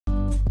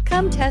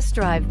Come test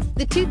drive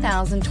the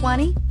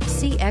 2020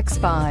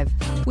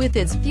 CX-5. With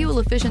its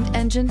fuel-efficient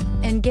engine,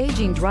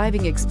 engaging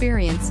driving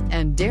experience,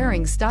 and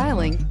daring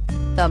styling,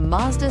 the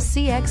Mazda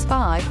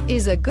CX-5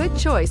 is a good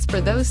choice for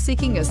those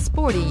seeking a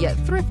sporty yet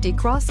thrifty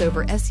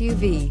crossover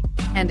SUV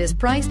and is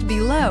priced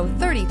below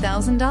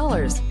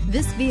 $30,000.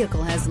 This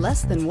vehicle has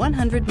less than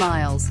 100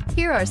 miles.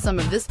 Here are some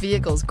of this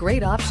vehicle's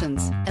great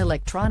options: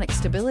 electronic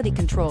stability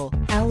control,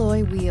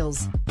 alloy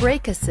wheels,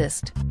 brake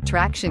assist,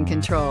 traction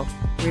control,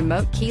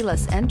 remote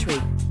keyless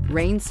entry,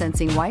 rain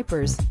sensing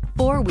wipers,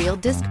 four-wheel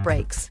disc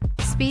brakes,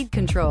 speed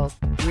control,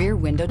 rear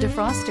window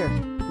defroster,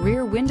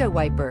 rear window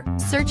wiper.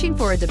 Searching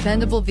for a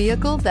dependable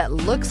vehicle that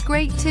looks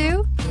great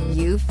too?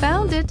 You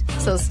found it,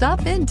 so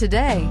stop in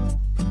today.